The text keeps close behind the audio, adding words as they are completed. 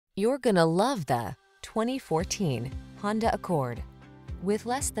You're gonna love the 2014 Honda Accord. With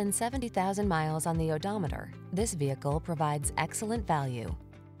less than 70,000 miles on the odometer, this vehicle provides excellent value.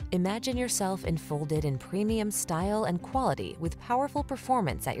 Imagine yourself enfolded in premium style and quality with powerful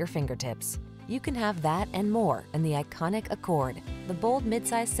performance at your fingertips. You can have that and more in the iconic Accord, the bold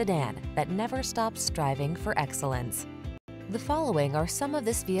midsize sedan that never stops striving for excellence. The following are some of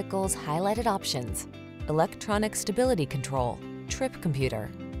this vehicle's highlighted options: electronic stability control, trip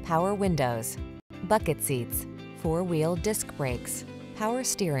computer, power windows, bucket seats, four-wheel disc brakes, power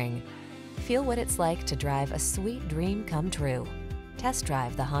steering. Feel what it's like to drive a sweet dream come true. Test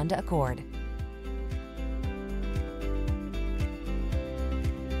drive the Honda Accord.